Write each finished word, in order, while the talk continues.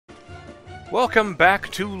Welcome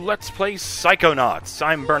back to Let's Play Psychonauts.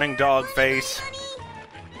 I'm BurningDogFace,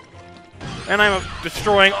 and I'm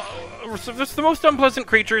destroying just the most unpleasant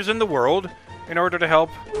creatures in the world in order to help.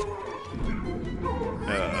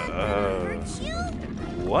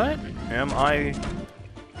 What am I?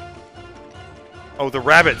 Oh, the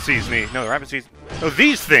rabbit sees me. No, the rabbit sees. Oh,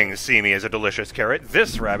 these things see me as a delicious carrot.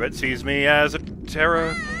 This rabbit sees me as a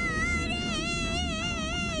terror.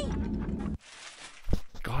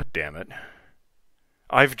 God damn it.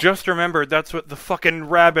 I've just remembered that's what the fucking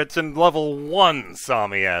rabbits in level 1 saw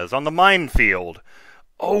me as, on the minefield.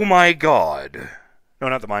 Oh my god. No,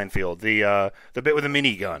 not the minefield. The bit with the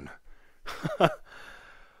minigun. Well,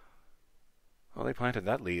 they planted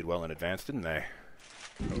that lead well in advance, didn't they?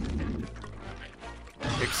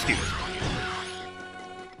 Excuse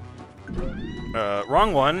me.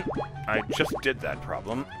 Wrong one. I just did that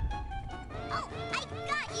problem. Oh, I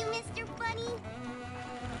got you, Mr. Bunny.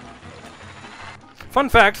 Fun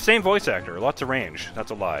fact, same voice actor, lots of range.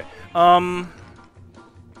 That's a lie.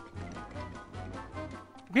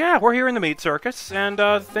 Yeah, we're here in the meat circus, and,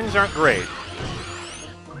 things aren't great.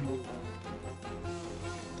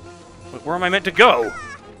 Where am I meant to go?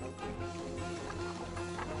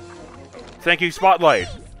 Thank you, Spotlight.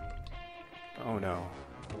 Oh, no.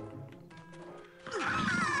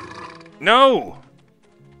 No!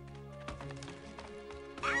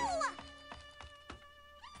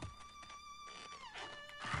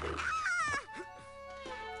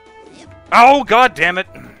 Oh, god damn it!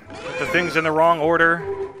 Put the things in the wrong order.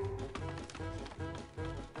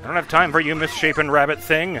 I don't have time for you, misshapen rabbit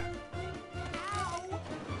thing.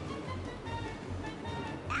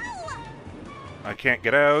 I can't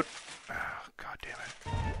get out. Oh, god damn it.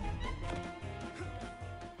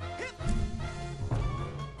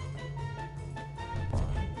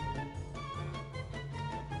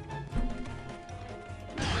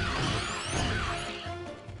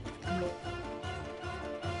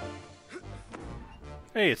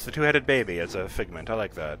 Hey, it's the two-headed baby as a figment. I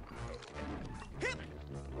like that.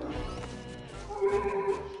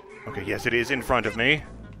 Okay, yes, it is in front of me.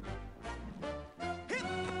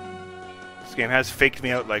 This game has faked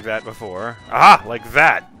me out like that before. Ah, like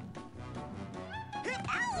that!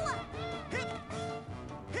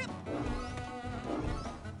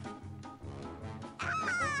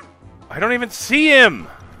 I don't even see him!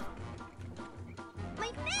 My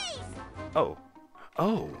face! Oh.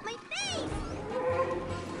 Oh. My face!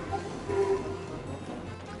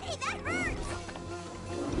 Hey, that hurts!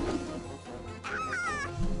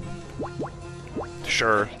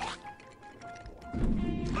 Sure.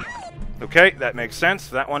 Okay, that makes sense.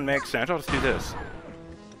 That one makes sense. I'll just do this.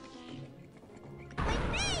 My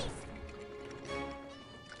face!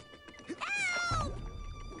 Help!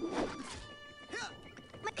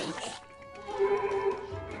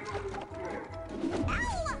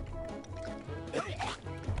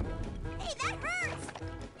 Hey, that hurts!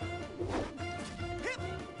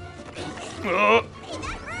 Ugh. Hey,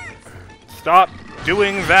 that hurts! Stop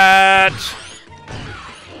doing that!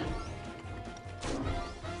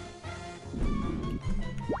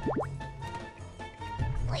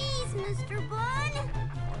 Please, Mr. Bun!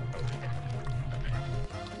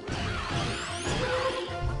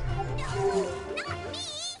 No, not me!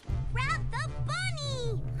 Grab the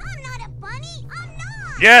bunny! I'm not a bunny! I'm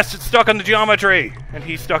not! Yes, it's stuck on the geometry! And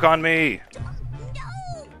he's stuck on me. No,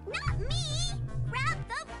 not me! Grab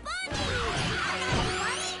the bunny! I'm not a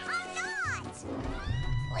bunny! I'm not!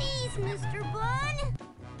 Please, Mr. Bun!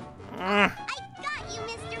 I got you,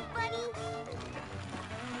 Mr. Bunny!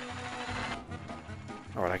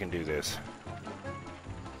 Alright, I can do this.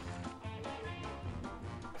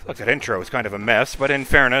 Look, that intro was kind of a mess, but in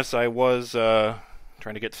fairness, I was,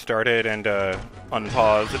 trying to get started and,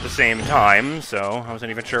 unpause at the same time, so I wasn't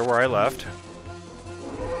even sure where I left.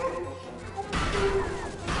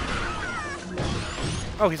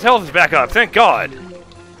 Oh, his health is back up, thank God!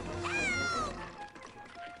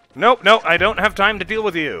 Nope, no, I don't have time to deal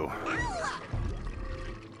with you.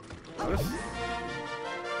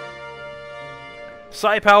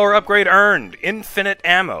 Psi power upgrade earned. Infinite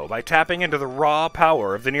ammo. By tapping into the raw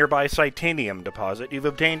power of the nearby Psytanium deposit, you've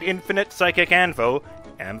obtained infinite psychic ammo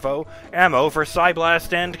for Psi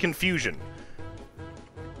Blast and Confusion.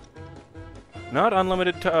 Not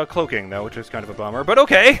unlimited cloaking, though, which is kind of a bummer, but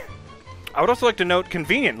okay! I would also like to note,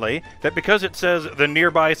 conveniently, that because it says the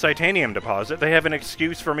nearby Psytanium deposit, they have an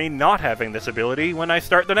excuse for me not having this ability when I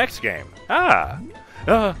start the next game. Ah!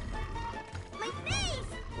 My face!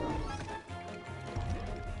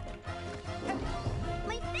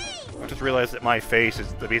 My face! I just realized that my face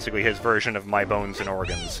is basically his version of my bones and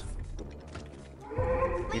organs.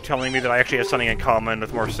 You telling me that I actually have something in common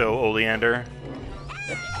with more so Oleander?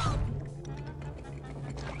 Hey,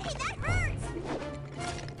 that hurts!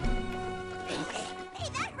 Hey,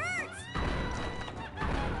 that hurts!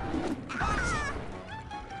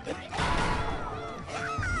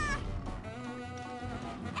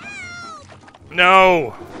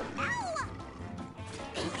 No!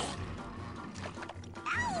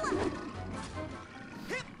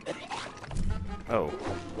 Oh.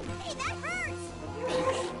 Hey, that hurts!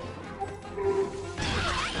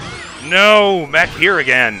 No! Back here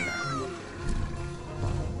again!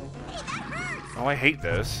 Oh, I hate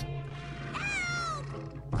this.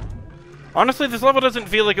 Honestly, this level doesn't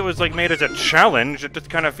feel like it was like made as a challenge. It just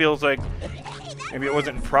kind of feels like maybe it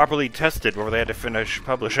wasn't properly tested before they had to finish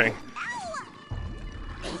publishing.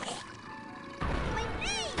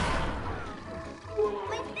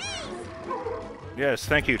 Yes,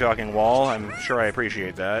 thank you, Talking Wall. I'm sure I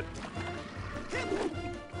appreciate that.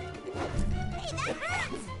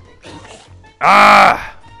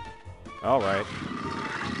 Ah! Alright.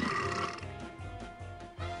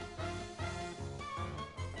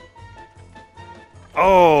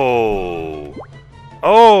 Oh!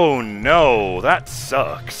 Oh no, that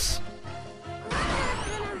sucks.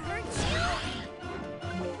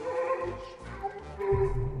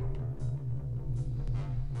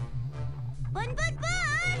 Bun!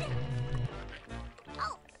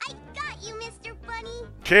 Oh, I got you, Mr. Bunny.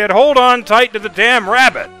 Kid, hold on tight to the damn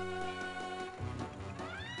rabbit.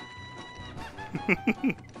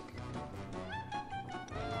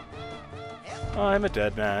 I'm a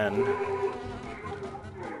dead man.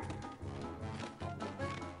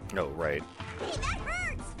 Oh, right. Hey, that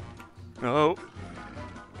hurts. Oh.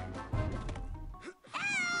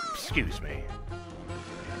 Excuse me.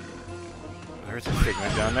 There's a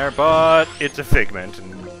figment down there, but it's a figment.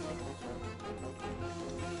 And,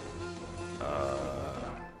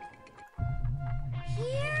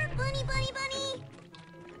 Here, bunny.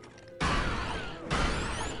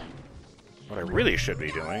 what I really should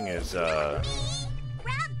be doing is, Grab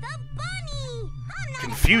the bunny. I'm not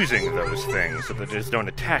confusing those things so that they just don't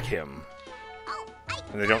attack him. Oh,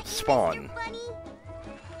 And they don't spawn. Mr. Bunny.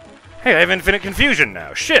 Hey, I have infinite confusion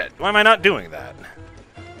now. Shit, why am I not doing that?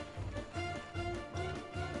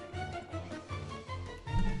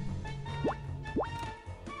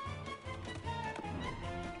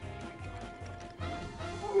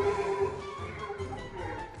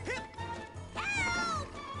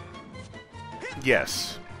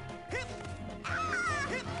 Yes.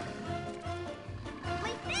 My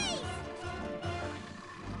face.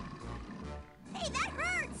 Hey, that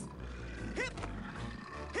hurts.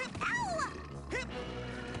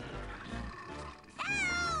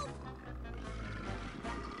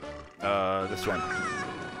 Ow. This one.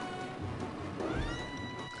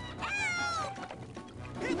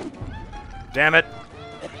 Damn it.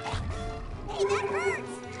 Hey, that hurts.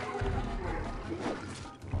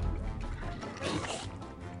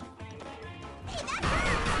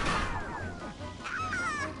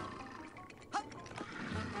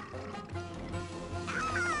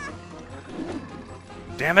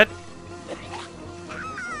 Damn it.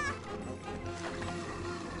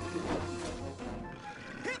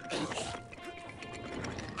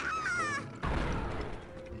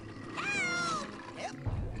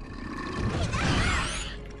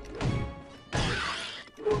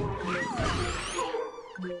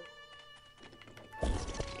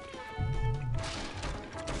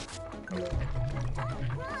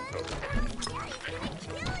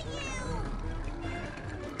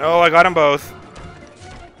 Oh, I got them both.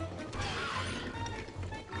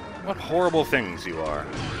 What horrible things you are.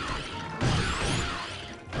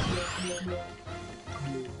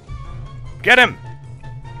 Get him!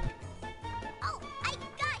 Oh, I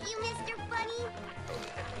got you, Mr.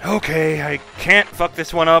 Bunny. Okay, I can't fuck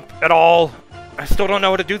this one up at all. I still don't know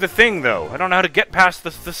how to do the thing, though. I don't know how to get past the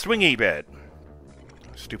swingy bit.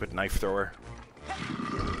 Stupid knife thrower.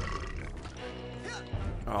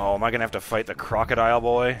 Oh, am I gonna have to fight the crocodile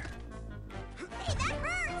boy? Hey, that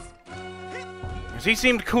hurts. 'Cause he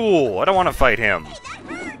seemed cool. I don't want to fight him. Hey, that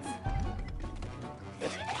hurts.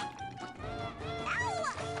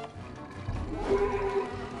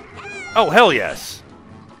 Oh, hell yes.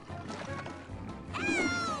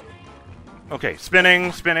 Okay,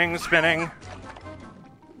 spinning, spinning, spinning.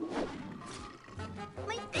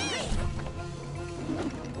 My face.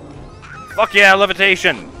 Fuck yeah,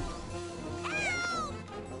 levitation.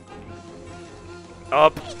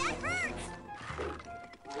 Up. Hey, that hurts.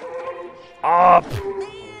 Up.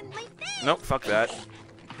 My face. Nope, fuck that.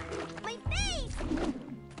 My face.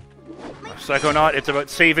 Psychonaut, it's about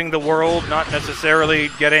saving the world, not necessarily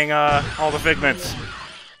getting all the figments.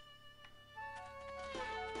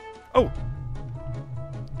 Oh!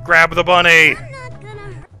 Grab the bunny! I'm not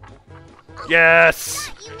gonna... Yes!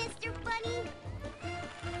 Got you, Mr. Bunny.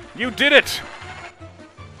 You did it!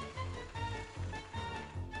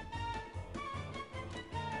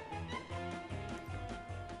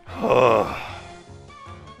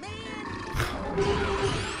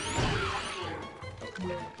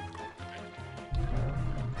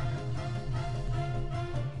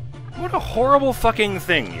 What a horrible fucking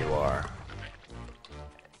thing you are.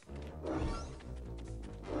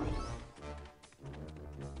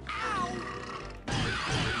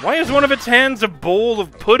 Why is one of its hands a bowl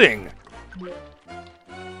of pudding?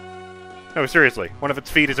 No, seriously. One of its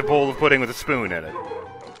feet is a bowl of pudding with a spoon in it.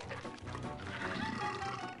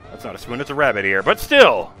 That's not a spoon, it's a rabbit ear, but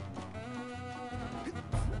still!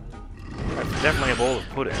 That's definitely a bowl of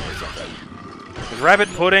pudding or something. Is rabbit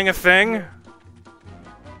pudding a thing?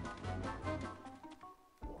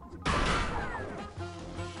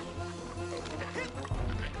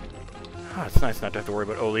 Ah, it's nice not to have to worry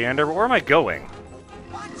about Oleander, but where am I going?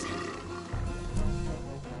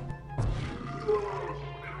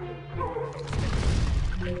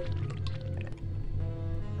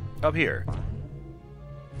 Up here.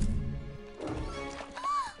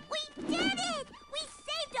 We did it! We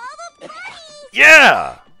saved all the bunnies!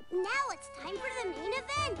 Yeah! Now it's time for the main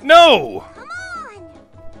event. No! Come on!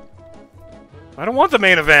 I don't want the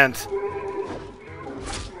main event.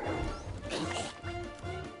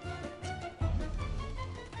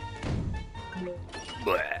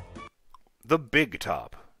 Blech. The big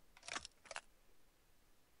top.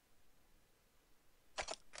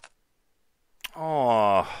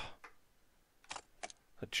 Aww.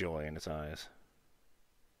 The joy in its eyes.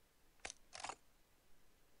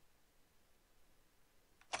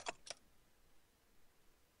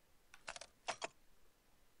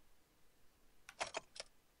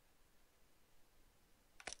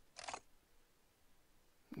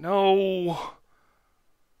 No.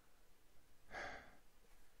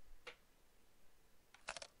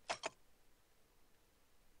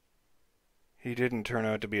 He didn't turn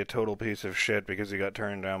out to be a total piece of shit because he got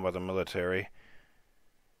turned down by the military.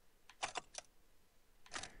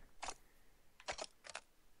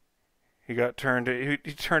 He turned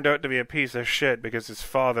out to be a piece of shit because his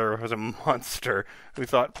father was a monster who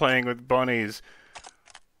thought playing with bunnies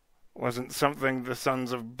wasn't something the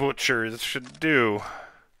sons of butchers should do.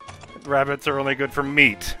 Rabbits are only good for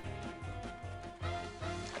meat.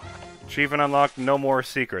 Achievement unlocked, no more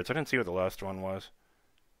secrets. I didn't see what the last one was.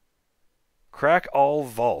 Crack all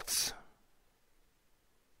vaults.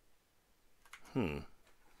 Oh,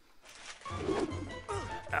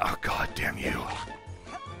 god damn you.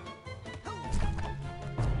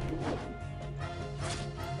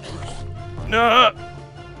 No!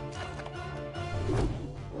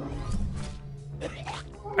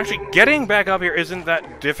 Actually, getting back up here isn't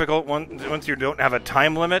that difficult once you don't have a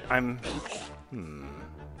time limit.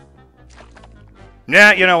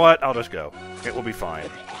 Nah, you know what? I'll just go. It will be fine.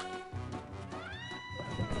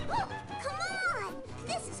 Come on!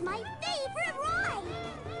 This is my favorite ride!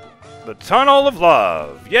 The Tunnel of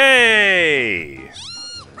Love! Yay!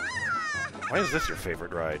 Why is this your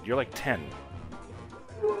favorite ride? You're like 10.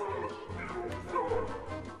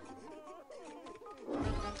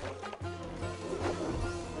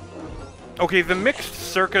 Okay, the mixed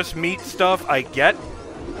circus meat stuff I get.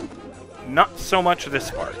 Not so much this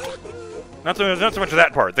part. Not so much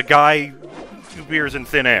that part. The guy who appears in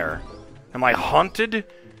thin air. Am I haunted?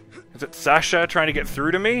 Is it Sasha trying to get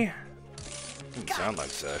through to me? Doesn't sound like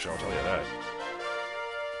Sasha, I'll tell you that.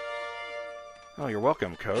 Oh, you're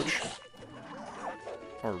welcome, coach.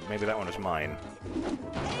 Or maybe that one is mine.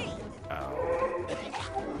 Oh.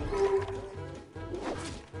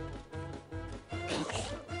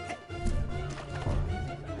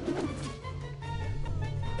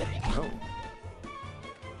 Oh.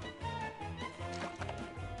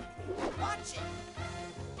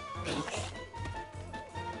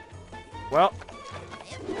 Well,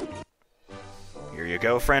 here you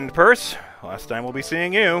go, friend purse. Last time we'll be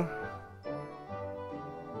seeing you.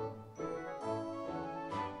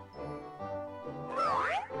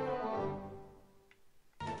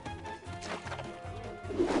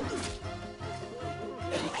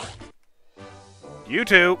 You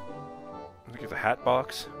too. I think it's a hat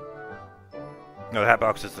box. No, the hat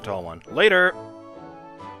box is the tall one. Later.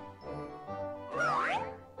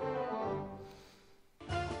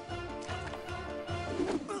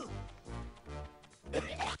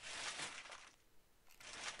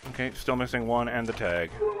 Okay, still missing one and the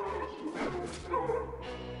tag.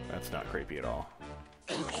 That's not creepy at all.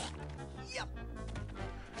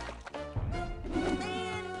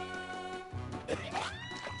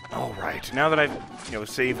 Oh, Alright, now that I've,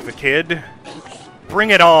 saved the kid, bring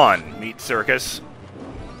it on, meet Circus.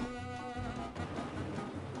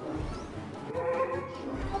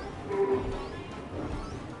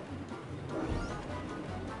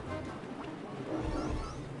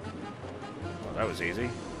 Well, that was easy.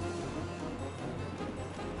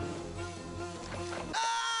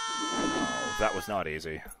 Oh, that was not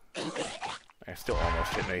easy. It still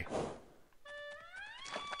almost hit me.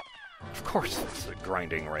 Of course it's a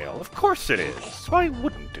grinding rail. Of course it is. Why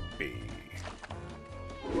wouldn't it be?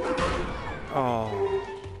 Oh.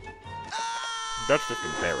 That's just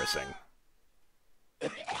embarrassing.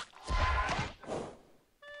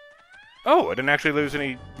 Oh, I didn't actually lose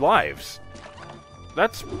any lives.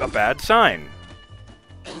 That's a bad sign.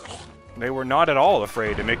 They were not at all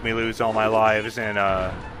afraid to make me lose all my lives in,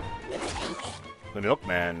 the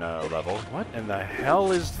Milkman, level. What in the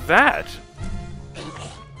hell is that?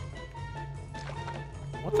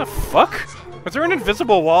 What the fuck? Was there an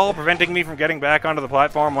invisible wall preventing me from getting back onto the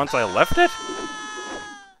platform once I left it?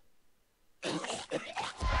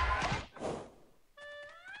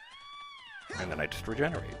 And then I just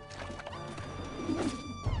regenerate.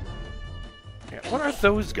 Yeah, what are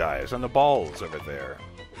those guys on the balls over there?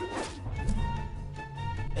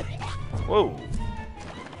 Whoa.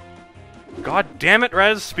 God damn it,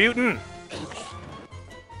 Rasputin!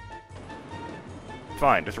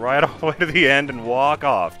 Fine, just ride all the way to the end and walk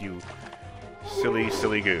off, you silly,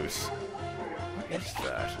 silly goose. What is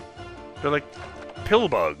that? They're like pill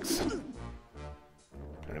bugs. I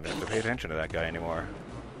don't even have to pay attention to that guy anymore.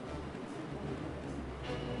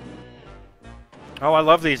 Oh, I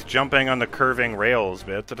love these jumping on the curving rails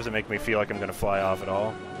bits. That doesn't make me feel like I'm gonna fly off at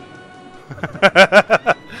all.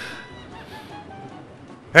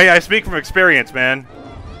 Hey, I speak from experience, man.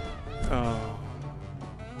 Oh.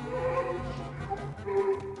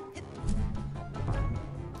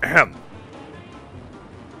 Ahem.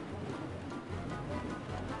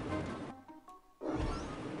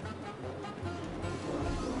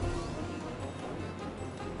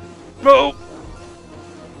 Oh!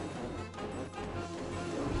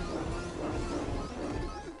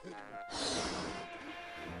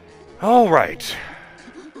 All right.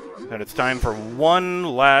 And it's time for one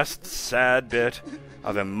last sad bit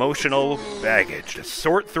of emotional baggage to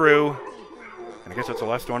sort through. And I guess that's the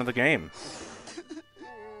last one of the game.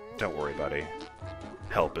 Don't worry, buddy.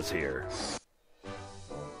 Help is here.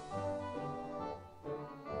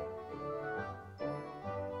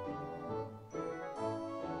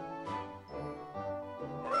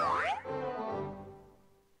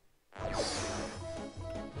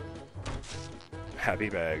 Happy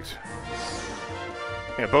bags.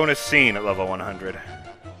 Yeah, bonus scene at level 100.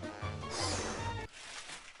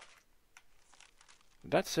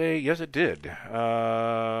 Did that say? Yes, it did.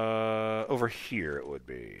 Over here it would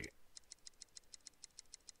be.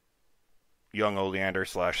 Young Oleander /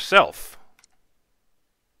 self.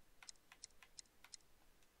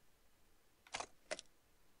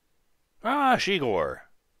 Ah, Shigor.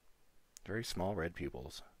 Very small red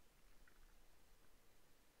pupils.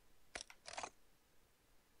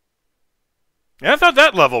 Yeah, I thought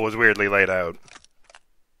that level was weirdly laid out.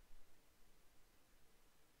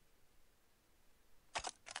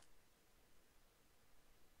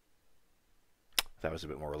 That was a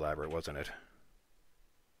bit more elaborate, wasn't it?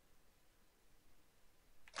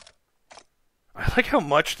 I like how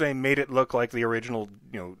much they made it look like the original,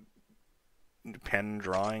 pen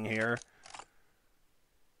drawing here.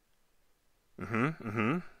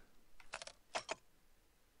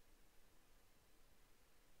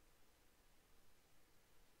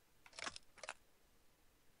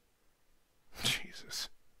 Jesus.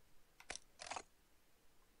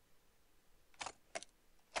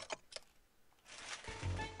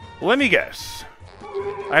 Let me guess.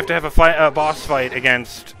 I have to have a boss fight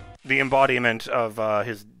against the embodiment of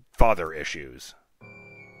his father issues.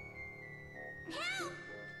 Help!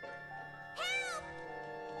 Help!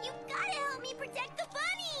 You gotta help me protect the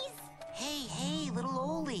bunnies! Hey, little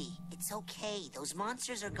Oly. It's okay. Those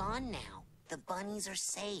monsters are gone now. The bunnies are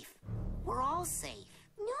safe. We're all safe.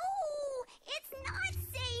 No! It's not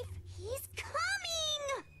safe! He's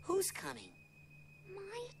coming! Who's coming?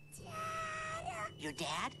 My dad! Your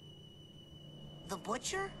dad? The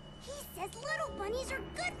butcher? He says little bunnies are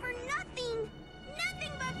good for nothing!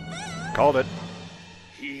 Nothing but food! Called it.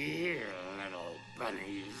 Here, little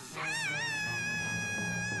bunnies. Ah!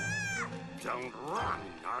 Don't run,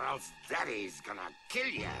 or else Daddy's gonna kill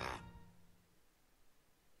ya.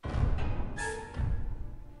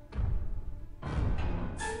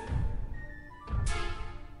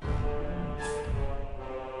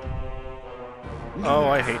 Oh,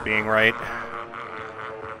 I hate being right.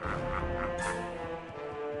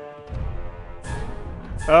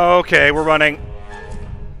 Okay, we're running.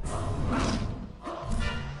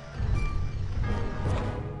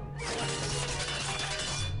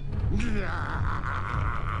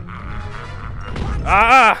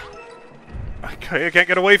 Ah! I can't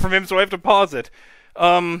get away from him, so I have to pause it.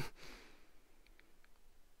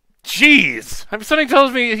 Jeez! Something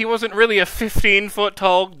tells me he wasn't really a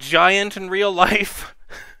 15-foot-tall giant in real life.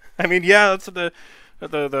 I mean, yeah, that's the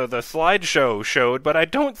slideshow showed, but I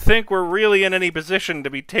don't think we're really in any position to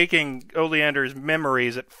be taking Oleander's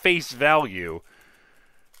memories at face value.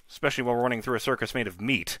 Especially while we're running through a circus made of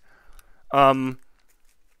meat. I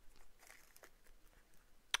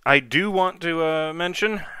do want to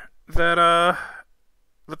mention that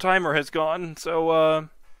the timer has gone, so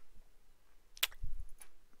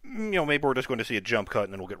maybe we're just going to see a jump cut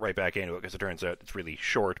and then we'll get right back into it because it turns out it's really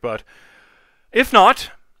short. But if not,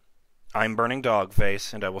 I'm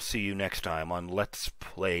BurningDogFace, and I will see you next time on Let's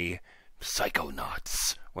Play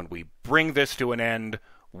Psychonauts when we bring this to an end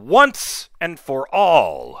once and for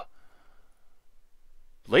all.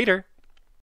 Later.